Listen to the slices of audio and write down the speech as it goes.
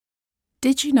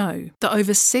Did you know that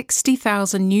over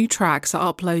 60,000 new tracks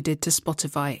are uploaded to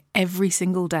Spotify every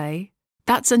single day?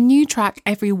 That's a new track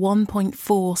every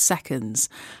 1.4 seconds,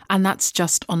 and that's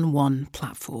just on one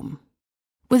platform.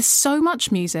 With so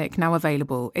much music now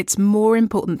available, it's more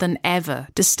important than ever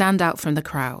to stand out from the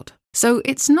crowd. So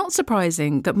it's not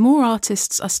surprising that more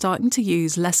artists are starting to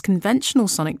use less conventional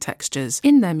sonic textures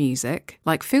in their music,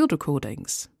 like field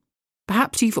recordings.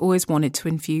 Perhaps you've always wanted to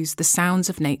infuse the sounds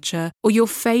of nature or your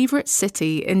favourite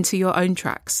city into your own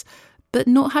tracks, but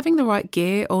not having the right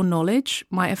gear or knowledge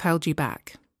might have held you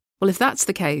back. Well, if that's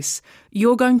the case,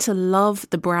 you're going to love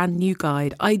the brand new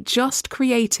guide I just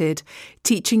created,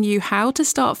 teaching you how to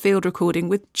start field recording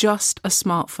with just a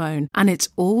smartphone, and it's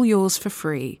all yours for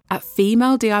free at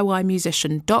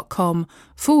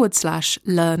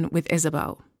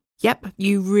femalediymusician.com/learn-with-Isabel. Yep,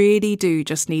 you really do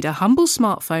just need a humble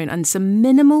smartphone and some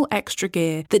minimal extra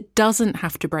gear that doesn't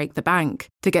have to break the bank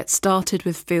to get started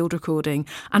with field recording,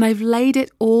 and I've laid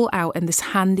it all out in this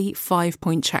handy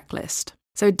 5-point checklist.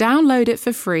 So download it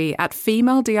for free at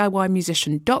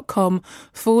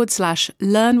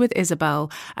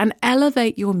femalediymusician.com/learn-with-Isabel and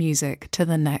elevate your music to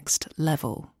the next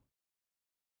level.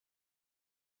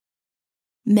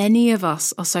 Many of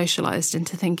us are socialised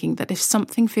into thinking that if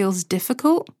something feels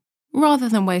difficult, rather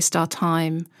than waste our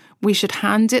time, we should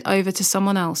hand it over to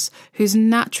someone else who's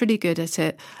naturally good at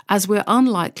it, as we're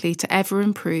unlikely to ever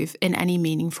improve in any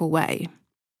meaningful way.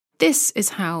 This is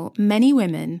how many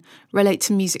women relate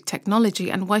to music technology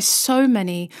and why so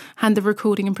many hand the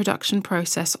recording and production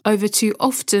process over to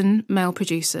often male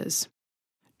producers.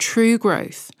 True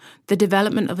growth, the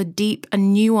development of a deep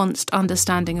and nuanced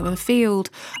understanding of a field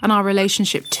and our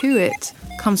relationship to it,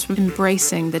 comes from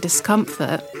embracing the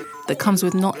discomfort that comes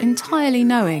with not entirely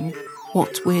knowing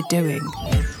what we're doing.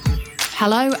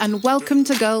 Hello and welcome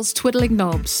to Girls Twiddling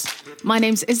Knobs. My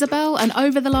name's Isabel, and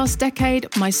over the last decade,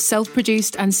 my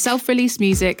self-produced and self-released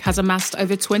music has amassed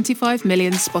over 25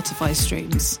 million Spotify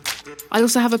streams. I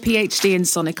also have a PhD in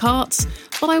sonic arts,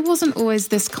 but I wasn't always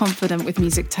this confident with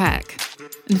music tech.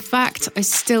 In fact, I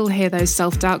still hear those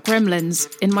self-doubt gremlins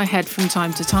in my head from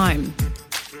time to time.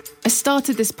 I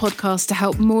started this podcast to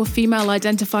help more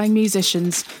female-identifying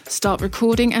musicians start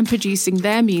recording and producing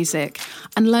their music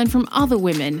and learn from other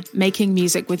women making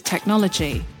music with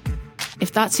technology.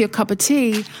 If that's your cup of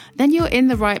tea, then you're in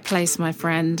the right place, my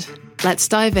friend. Let's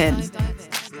dive in.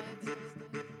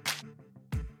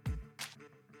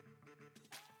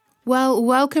 Well,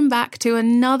 welcome back to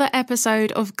another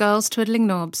episode of Girls Twiddling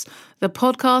Knobs, the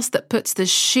podcast that puts the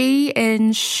she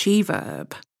in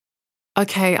she-verb.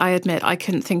 Okay, I admit I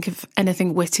couldn't think of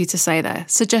anything witty to say there.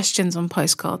 Suggestions on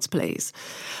postcards, please.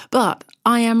 But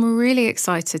I am really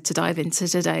excited to dive into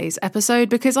today's episode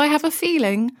because I have a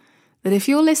feeling that if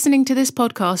you're listening to this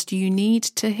podcast, you need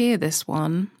to hear this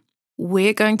one.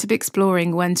 We're going to be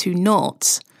exploring when to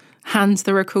not hand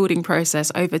the recording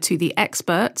process over to the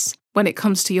experts when it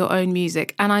comes to your own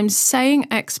music. And I'm saying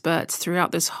experts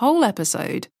throughout this whole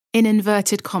episode in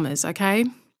inverted commas, okay?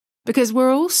 Because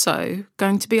we're also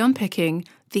going to be unpicking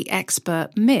the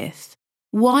expert myth,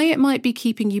 why it might be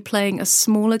keeping you playing a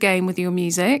smaller game with your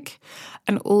music,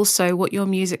 and also what your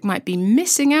music might be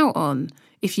missing out on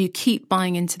if you keep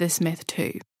buying into this myth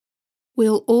too.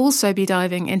 We'll also be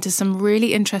diving into some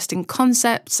really interesting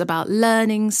concepts about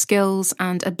learning, skills,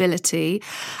 and ability,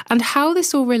 and how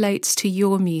this all relates to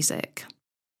your music.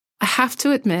 I have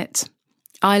to admit,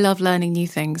 I love learning new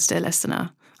things, dear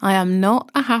listener. I am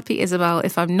not a happy Isabel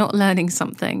if I'm not learning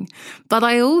something, but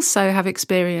I also have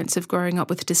experience of growing up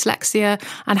with dyslexia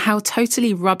and how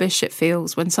totally rubbish it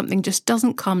feels when something just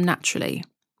doesn't come naturally.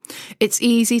 It's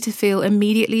easy to feel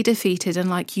immediately defeated and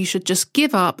like you should just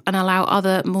give up and allow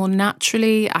other more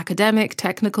naturally academic,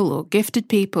 technical, or gifted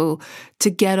people to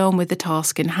get on with the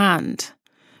task in hand.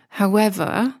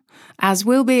 However, as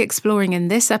we'll be exploring in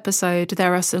this episode,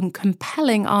 there are some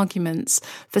compelling arguments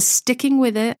for sticking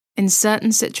with it in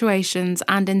certain situations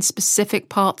and in specific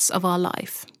parts of our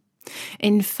life.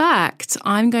 In fact,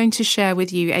 I'm going to share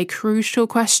with you a crucial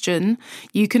question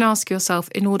you can ask yourself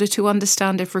in order to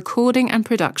understand if recording and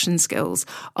production skills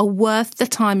are worth the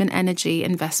time and energy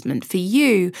investment for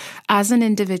you as an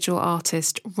individual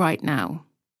artist right now.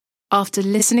 After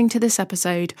listening to this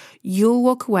episode, you'll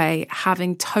walk away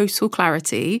having total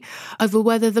clarity over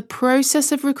whether the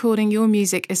process of recording your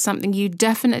music is something you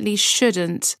definitely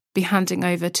shouldn't be handing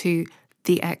over to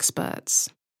the experts.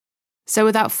 So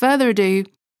without further ado,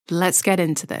 let's get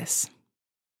into this.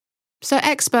 So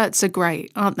experts are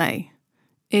great, aren't they?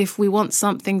 If we want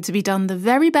something to be done the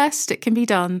very best it can be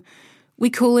done, we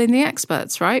call in the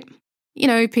experts, right? You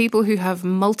know, people who have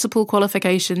multiple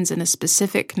qualifications in a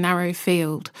specific narrow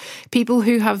field, people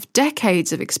who have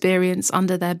decades of experience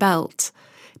under their belt,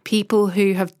 people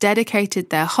who have dedicated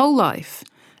their whole life,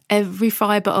 every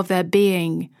fibre of their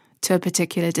being, to a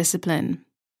particular discipline.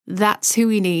 That's who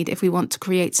we need if we want to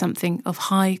create something of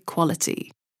high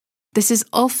quality. This is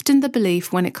often the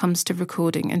belief when it comes to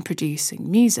recording and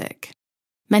producing music.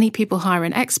 Many people hire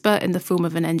an expert in the form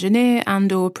of an engineer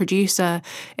and/or producer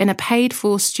in a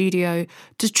paid-for studio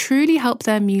to truly help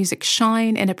their music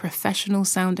shine in a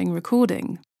professional-sounding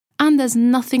recording. And there's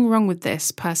nothing wrong with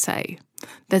this per se.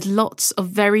 There's lots of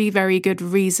very, very good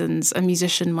reasons a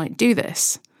musician might do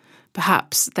this.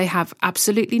 Perhaps they have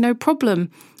absolutely no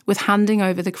problem with handing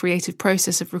over the creative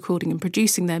process of recording and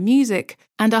producing their music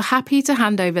and are happy to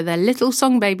hand over their little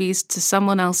song babies to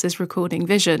someone else's recording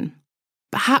vision.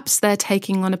 Perhaps they're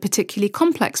taking on a particularly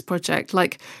complex project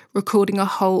like recording a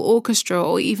whole orchestra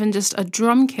or even just a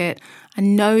drum kit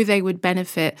and know they would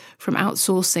benefit from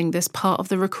outsourcing this part of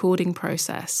the recording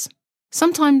process.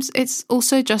 Sometimes it's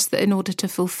also just that in order to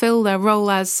fulfill their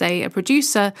role as, say, a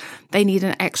producer, they need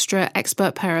an extra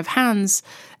expert pair of hands,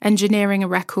 engineering a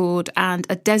record and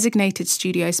a designated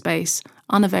studio space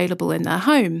unavailable in their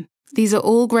home. These are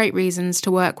all great reasons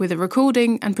to work with a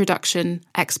recording and production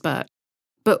expert.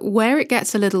 But where it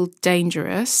gets a little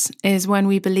dangerous is when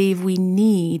we believe we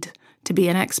need to be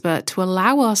an expert to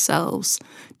allow ourselves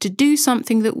to do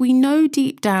something that we know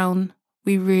deep down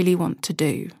we really want to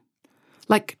do.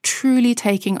 Like truly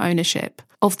taking ownership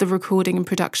of the recording and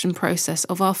production process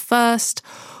of our first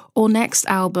or next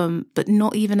album, but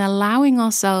not even allowing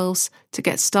ourselves to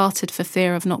get started for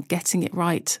fear of not getting it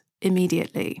right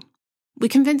immediately. We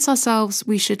convince ourselves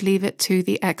we should leave it to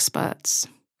the experts.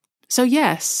 So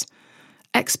yes,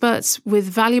 experts with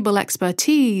valuable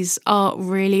expertise are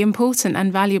really important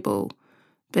and valuable.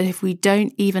 But if we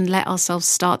don't even let ourselves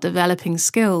start developing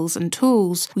skills and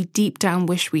tools we deep down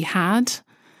wish we had,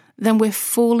 then we're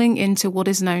falling into what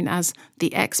is known as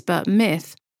the expert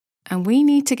myth, and we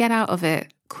need to get out of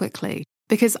it quickly,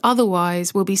 because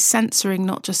otherwise we'll be censoring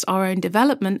not just our own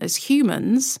development as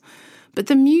humans, but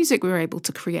the music we're able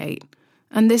to create.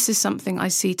 And this is something I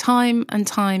see time and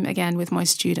time again with my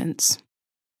students.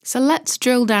 So let's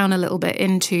drill down a little bit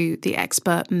into the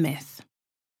expert myth.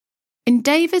 In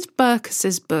David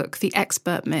Burkus's book, The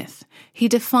Expert Myth, he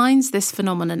defines this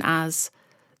phenomenon as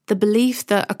the belief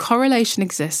that a correlation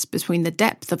exists between the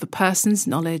depth of a person's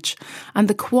knowledge and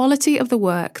the quality of the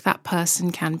work that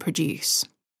person can produce.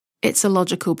 It's a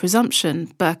logical presumption,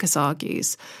 Burkus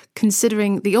argues,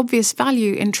 considering the obvious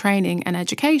value in training and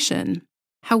education.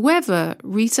 However,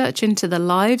 research into the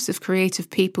lives of creative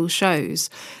people shows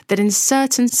that in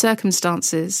certain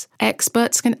circumstances,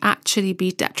 experts can actually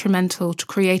be detrimental to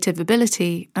creative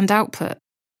ability and output.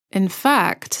 In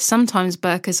fact, sometimes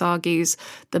Burkus argues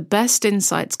the best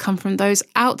insights come from those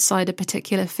outside a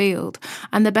particular field,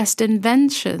 and the best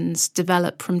inventions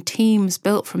develop from teams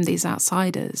built from these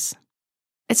outsiders.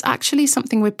 It's actually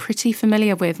something we're pretty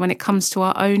familiar with when it comes to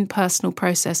our own personal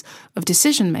process of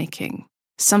decision-making.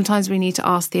 Sometimes we need to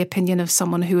ask the opinion of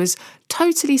someone who is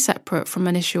totally separate from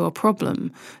an issue or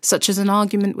problem, such as an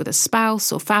argument with a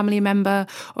spouse or family member,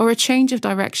 or a change of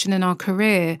direction in our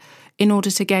career, in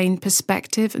order to gain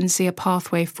perspective and see a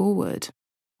pathway forward.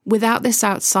 Without this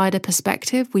outsider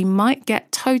perspective, we might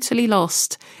get totally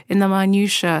lost in the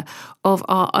minutiae of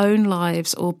our own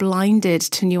lives or blinded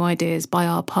to new ideas by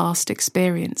our past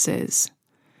experiences.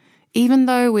 Even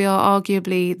though we are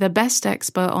arguably the best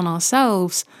expert on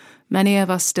ourselves, many of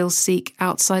us still seek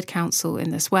outside counsel in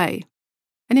this way.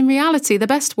 And in reality, the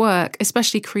best work,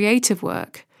 especially creative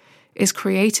work, is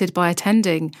created by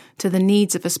attending to the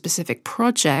needs of a specific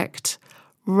project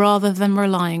rather than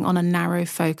relying on a narrow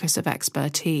focus of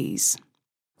expertise.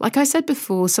 Like I said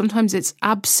before, sometimes it's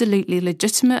absolutely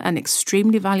legitimate and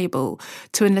extremely valuable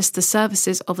to enlist the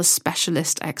services of a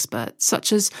specialist expert,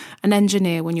 such as an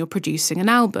engineer when you're producing an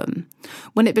album.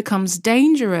 When it becomes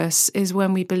dangerous is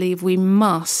when we believe we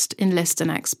must enlist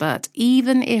an expert,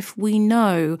 even if we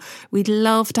know we'd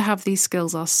love to have these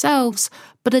skills ourselves,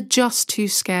 but are just too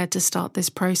scared to start this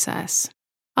process.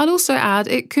 I'd also add,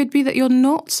 it could be that you're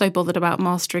not so bothered about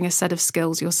mastering a set of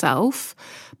skills yourself,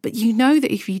 but you know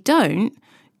that if you don't,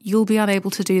 you'll be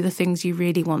unable to do the things you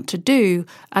really want to do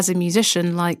as a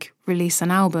musician, like release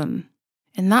an album.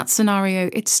 In that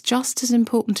scenario, it's just as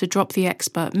important to drop the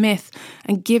expert myth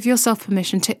and give yourself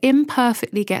permission to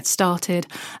imperfectly get started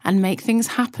and make things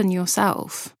happen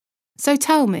yourself. So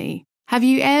tell me, have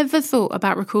you ever thought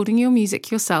about recording your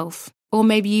music yourself? Or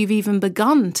maybe you've even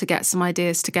begun to get some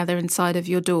ideas together inside of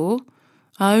your DAW,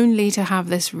 only to have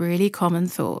this really common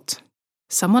thought.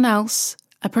 Someone else,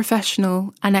 a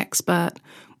professional, an expert,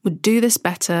 would do this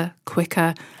better,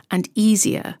 quicker, and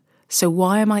easier. So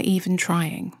why am I even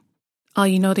trying? Are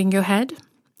you nodding your head?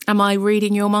 Am I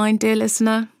reading your mind, dear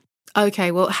listener?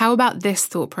 Okay, well, how about this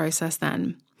thought process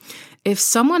then? If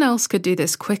someone else could do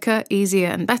this quicker, easier,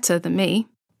 and better than me,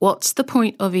 what's the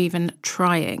point of even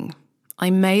trying? I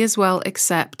may as well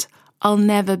accept I'll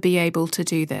never be able to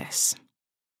do this.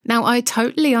 Now, I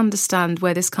totally understand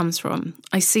where this comes from.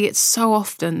 I see it so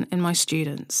often in my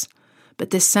students. But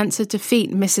this sense of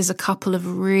defeat misses a couple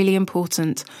of really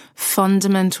important,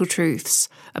 fundamental truths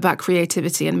about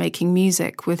creativity and making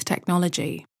music with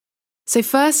technology. So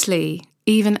firstly,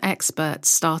 even experts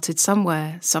started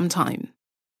somewhere, sometime.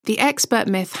 The expert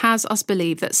myth has us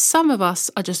believe that some of us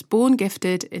are just born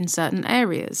gifted in certain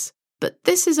areas. But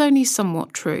this is only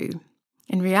somewhat true.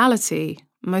 In reality,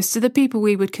 most of the people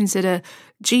we would consider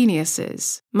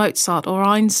geniuses, Mozart or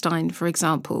Einstein, for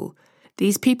example,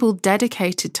 these people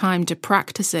dedicated time to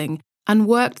practicing and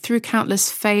worked through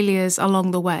countless failures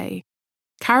along the way.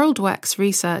 Carol Dweck's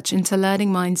research into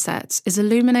learning mindsets is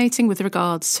illuminating with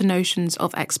regards to notions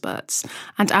of experts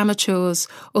and amateurs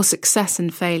or success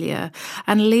and failure,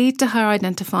 and lead to her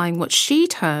identifying what she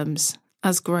terms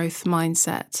as growth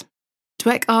mindset.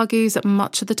 Dweck argues that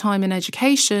much of the time in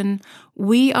education,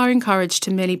 we are encouraged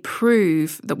to merely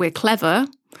prove that we're clever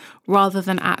rather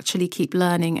than actually keep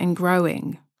learning and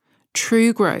growing.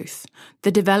 True growth,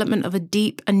 the development of a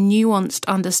deep and nuanced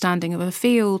understanding of a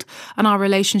field and our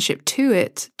relationship to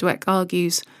it, Dweck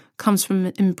argues, comes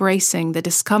from embracing the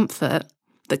discomfort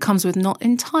that comes with not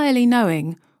entirely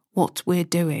knowing what we're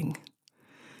doing.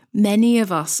 Many of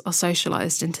us are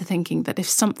socialized into thinking that if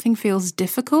something feels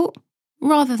difficult,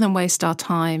 rather than waste our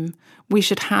time, we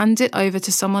should hand it over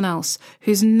to someone else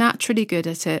who's naturally good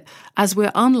at it, as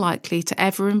we're unlikely to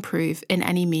ever improve in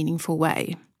any meaningful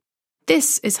way.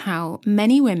 This is how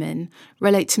many women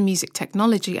relate to music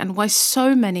technology and why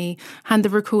so many hand the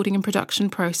recording and production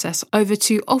process over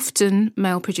to often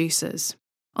male producers.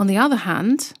 On the other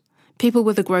hand, people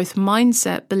with a growth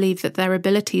mindset believe that their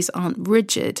abilities aren't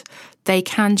rigid, they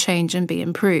can change and be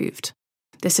improved.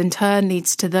 This in turn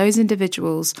leads to those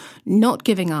individuals not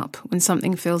giving up when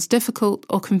something feels difficult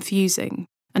or confusing.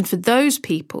 And for those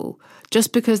people,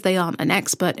 just because they aren't an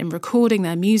expert in recording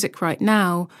their music right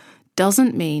now,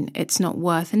 doesn't mean it's not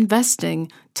worth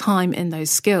investing time in those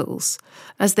skills,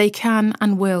 as they can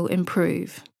and will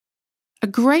improve. A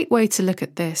great way to look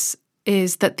at this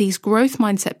is that these growth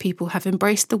mindset people have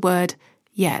embraced the word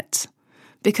yet.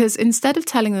 Because instead of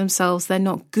telling themselves they're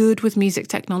not good with music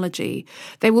technology,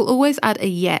 they will always add a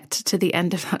yet to the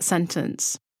end of that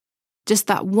sentence. Just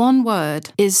that one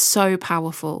word is so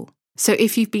powerful. So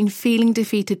if you've been feeling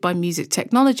defeated by music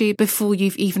technology before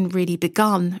you've even really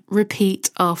begun, repeat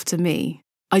after me.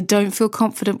 I don't feel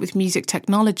confident with music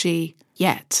technology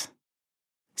yet.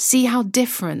 See how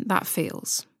different that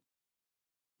feels.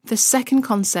 The second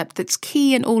concept that's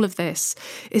key in all of this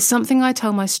is something I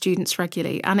tell my students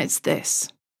regularly, and it's this.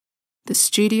 The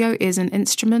studio is an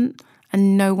instrument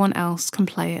and no one else can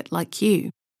play it like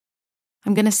you.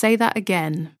 I'm going to say that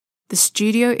again. The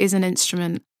studio is an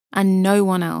instrument and no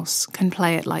one else can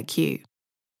play it like you.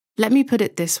 Let me put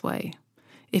it this way.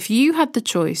 If you had the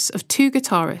choice of two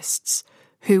guitarists,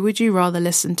 who would you rather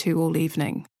listen to all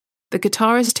evening? The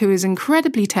guitarist who is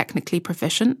incredibly technically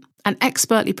proficient and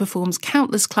expertly performs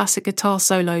countless classic guitar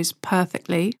solos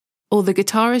perfectly, or the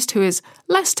guitarist who is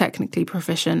less technically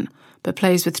proficient but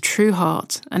plays with true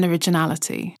heart and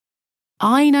originality?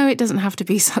 I know it doesn't have to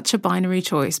be such a binary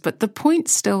choice, but the point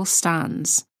still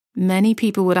stands. Many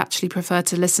people would actually prefer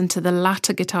to listen to the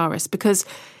latter guitarist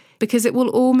because it will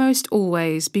almost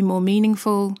always be more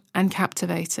meaningful and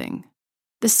captivating.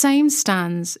 The same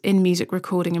stands in music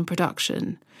recording and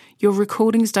production. Your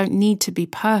recordings don't need to be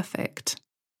perfect.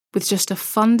 With just a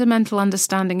fundamental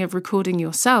understanding of recording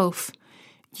yourself,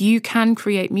 you can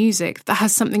create music that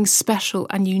has something special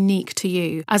and unique to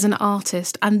you as an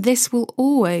artist, and this will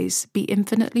always be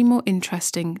infinitely more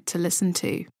interesting to listen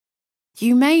to.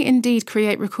 You may indeed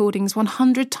create recordings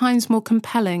 100 times more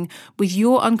compelling with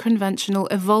your unconventional,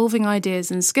 evolving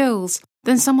ideas and skills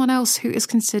than someone else who is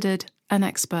considered an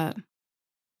expert.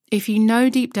 If you know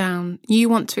deep down you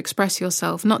want to express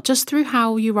yourself not just through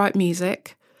how you write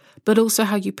music, but also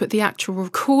how you put the actual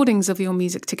recordings of your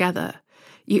music together,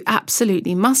 you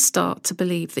absolutely must start to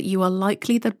believe that you are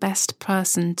likely the best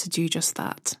person to do just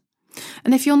that.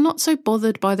 And if you're not so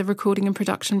bothered by the recording and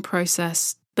production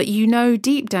process, but you know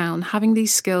deep down having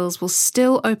these skills will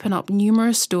still open up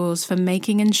numerous doors for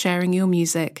making and sharing your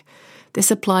music,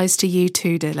 this applies to you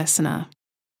too, dear listener.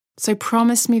 So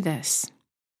promise me this.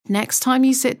 Next time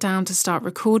you sit down to start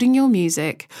recording your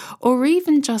music, or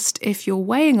even just if you're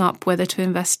weighing up whether to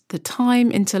invest the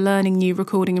time into learning new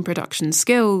recording and production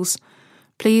skills,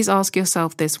 please ask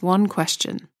yourself this one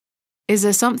question. Is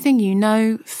there something you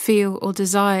know, feel, or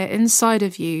desire inside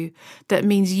of you that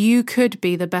means you could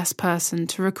be the best person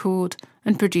to record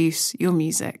and produce your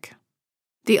music?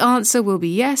 The answer will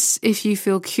be yes if you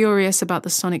feel curious about the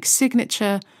sonic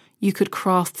signature you could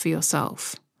craft for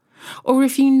yourself. Or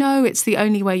if you know it's the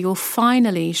only way you'll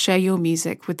finally share your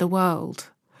music with the world.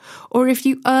 Or if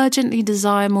you urgently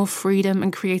desire more freedom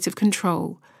and creative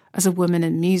control as a woman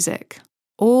in music.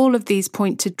 All of these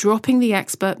point to dropping the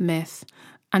expert myth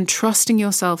and trusting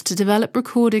yourself to develop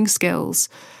recording skills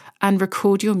and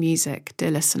record your music, dear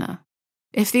listener.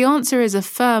 If the answer is a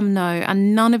firm no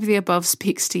and none of the above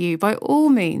speaks to you, by all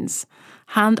means,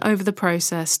 hand over the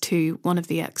process to one of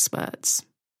the experts.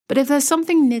 But if there's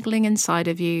something niggling inside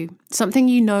of you, something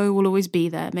you know will always be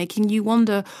there, making you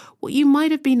wonder what you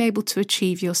might have been able to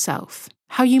achieve yourself,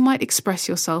 how you might express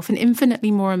yourself in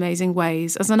infinitely more amazing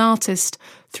ways as an artist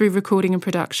through recording and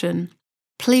production,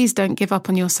 please don't give up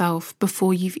on yourself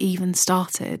before you've even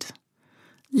started.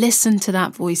 Listen to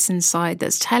that voice inside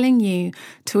that's telling you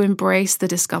to embrace the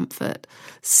discomfort,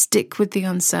 stick with the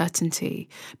uncertainty,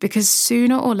 because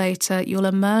sooner or later you'll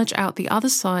emerge out the other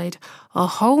side a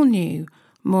whole new,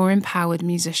 more empowered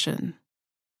musician.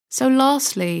 So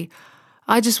lastly,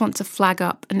 I just want to flag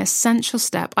up an essential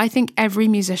step I think every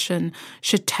musician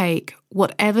should take,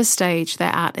 whatever stage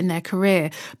they're at in their career,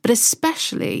 but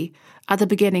especially at the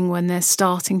beginning when they're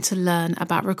starting to learn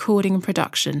about recording and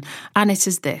production, and it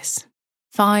is this: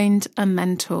 find a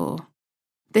mentor.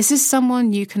 This is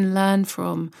someone you can learn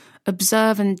from,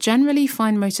 observe, and generally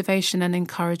find motivation and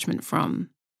encouragement from.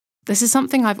 This is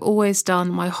something I've always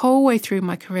done my whole way through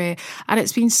my career, and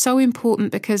it's been so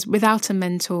important because without a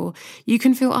mentor, you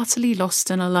can feel utterly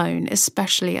lost and alone,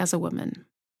 especially as a woman.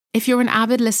 If you're an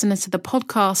avid listener to the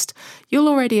podcast, you'll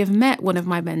already have met one of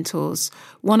my mentors,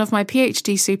 one of my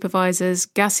PhD supervisors,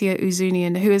 Gassia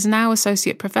Uzunian, who is now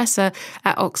Associate Professor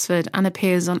at Oxford and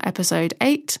appears on episode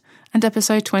 8 and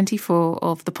episode 24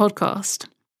 of the podcast.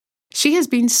 She has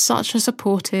been such a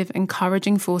supportive,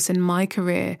 encouraging force in my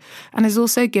career and has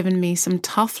also given me some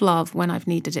tough love when I've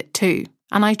needed it too.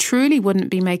 And I truly wouldn't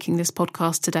be making this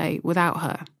podcast today without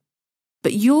her.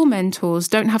 But your mentors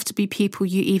don't have to be people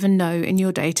you even know in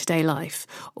your day-to-day life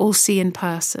or see in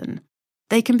person.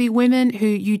 They can be women who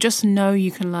you just know you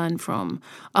can learn from,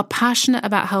 are passionate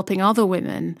about helping other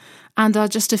women, and are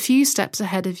just a few steps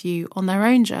ahead of you on their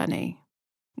own journey.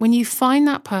 When you find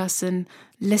that person,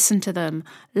 listen to them,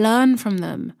 learn from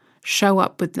them, show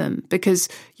up with them, because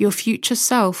your future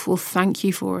self will thank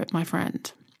you for it, my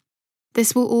friend.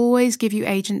 This will always give you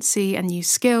agency and new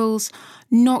skills,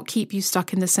 not keep you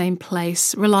stuck in the same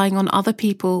place, relying on other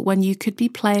people when you could be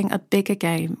playing a bigger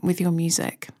game with your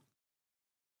music.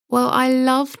 Well, I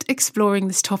loved exploring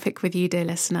this topic with you, dear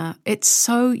listener. It's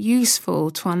so useful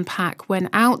to unpack when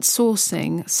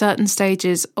outsourcing certain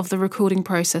stages of the recording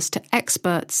process to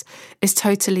experts is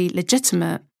totally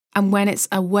legitimate and when it's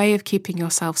a way of keeping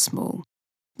yourself small.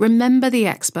 Remember the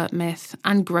expert myth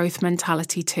and growth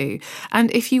mentality too. And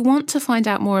if you want to find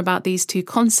out more about these two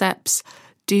concepts,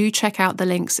 do check out the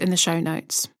links in the show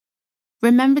notes.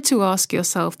 Remember to ask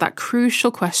yourself that crucial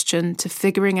question to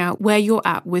figuring out where you're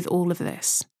at with all of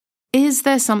this. Is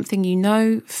there something you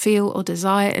know, feel, or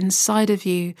desire inside of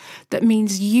you that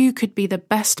means you could be the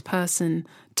best person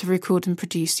to record and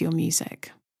produce your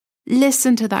music?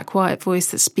 Listen to that quiet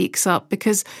voice that speaks up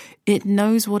because it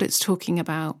knows what it's talking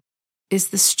about. Is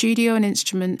the studio an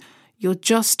instrument you're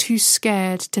just too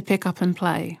scared to pick up and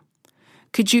play?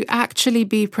 Could you actually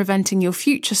be preventing your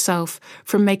future self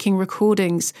from making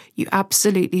recordings you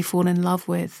absolutely fall in love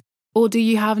with? Or do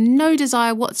you have no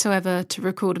desire whatsoever to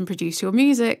record and produce your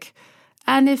music?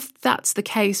 And if that's the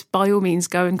case, by all means,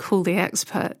 go and call the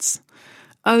experts.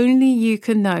 Only you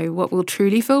can know what will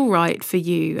truly feel right for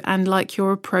you and like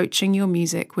you're approaching your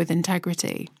music with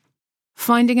integrity.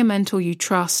 Finding a mentor you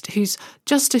trust who's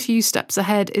just a few steps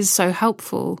ahead is so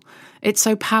helpful. It's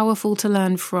so powerful to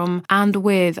learn from and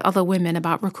with other women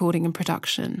about recording and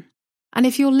production. And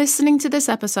if you're listening to this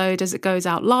episode as it goes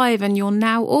out live and you're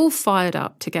now all fired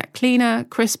up to get cleaner,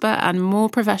 crisper, and more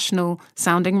professional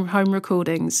sounding home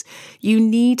recordings, you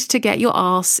need to get your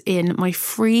ass in my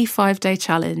free 5-day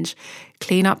challenge,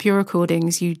 Clean Up Your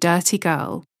Recordings, You Dirty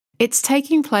Girl. It's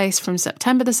taking place from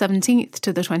September the 17th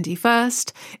to the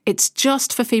 21st. It's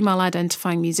just for female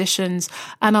identifying musicians,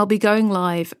 and I'll be going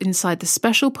live inside the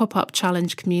special pop-up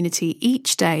challenge community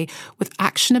each day with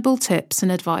actionable tips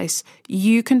and advice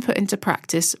you can put into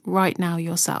practice right now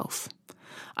yourself.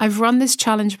 I've run this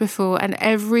challenge before, and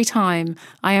every time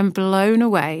I am blown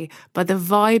away by the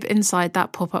vibe inside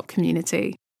that pop-up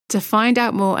community. To find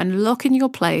out more and lock in your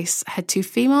place, head to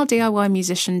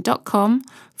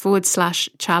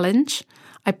femalediymusician.com/challenge.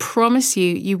 I promise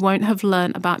you won't have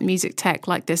learned about music tech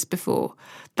like this before.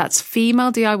 That's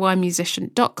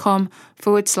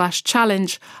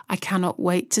femalediymusician.com/challenge. I cannot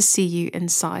wait to see you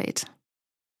inside.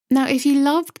 Now, if you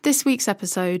loved this week's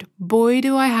episode, boy,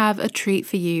 do I have a treat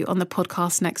for you on the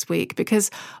podcast next week,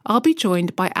 because I'll be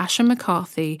joined by Asha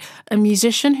McCarthy, a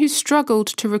musician who struggled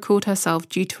to record herself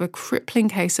due to a crippling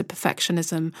case of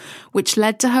perfectionism, which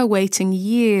led to her waiting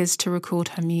years to record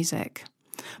her music.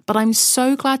 But I'm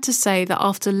so glad to say that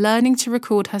after learning to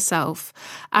record herself,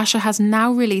 Asha has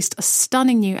now released a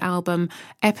stunning new album,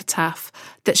 Epitaph,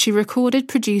 that she recorded,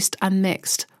 produced and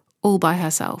mixed all by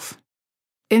herself.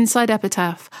 Inside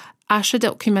Epitaph, Asha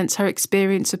documents her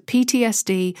experience of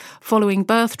PTSD following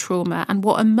birth trauma, and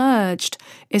what emerged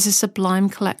is a sublime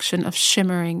collection of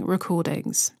shimmering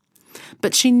recordings.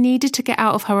 But she needed to get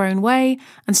out of her own way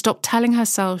and stop telling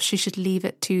herself she should leave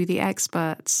it to the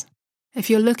experts. If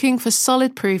you're looking for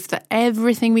solid proof that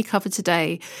everything we covered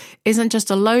today isn't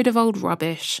just a load of old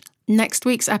rubbish, next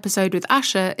week's episode with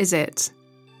Asha is it.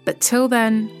 But till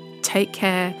then, take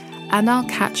care, and I'll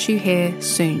catch you here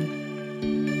soon.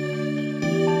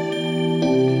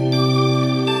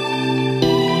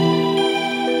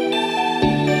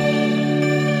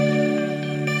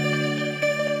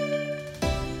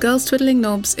 Girls Twiddling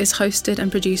Knobs is hosted and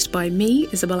produced by me,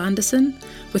 Isabel Anderson,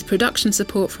 with production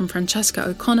support from Francesca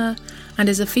O'Connor, and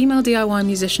is a Female DIY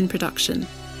Musician production.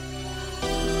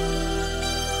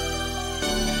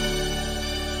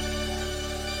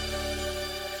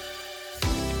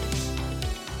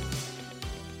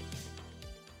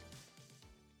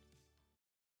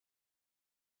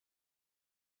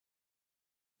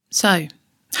 So,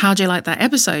 how'd you like that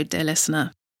episode, dear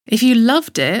listener? If you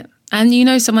loved it, and you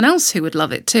know someone else who would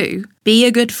love it too, be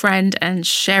a good friend and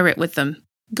share it with them.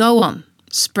 Go on,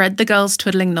 spread the Girls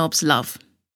Twiddling Knobs love.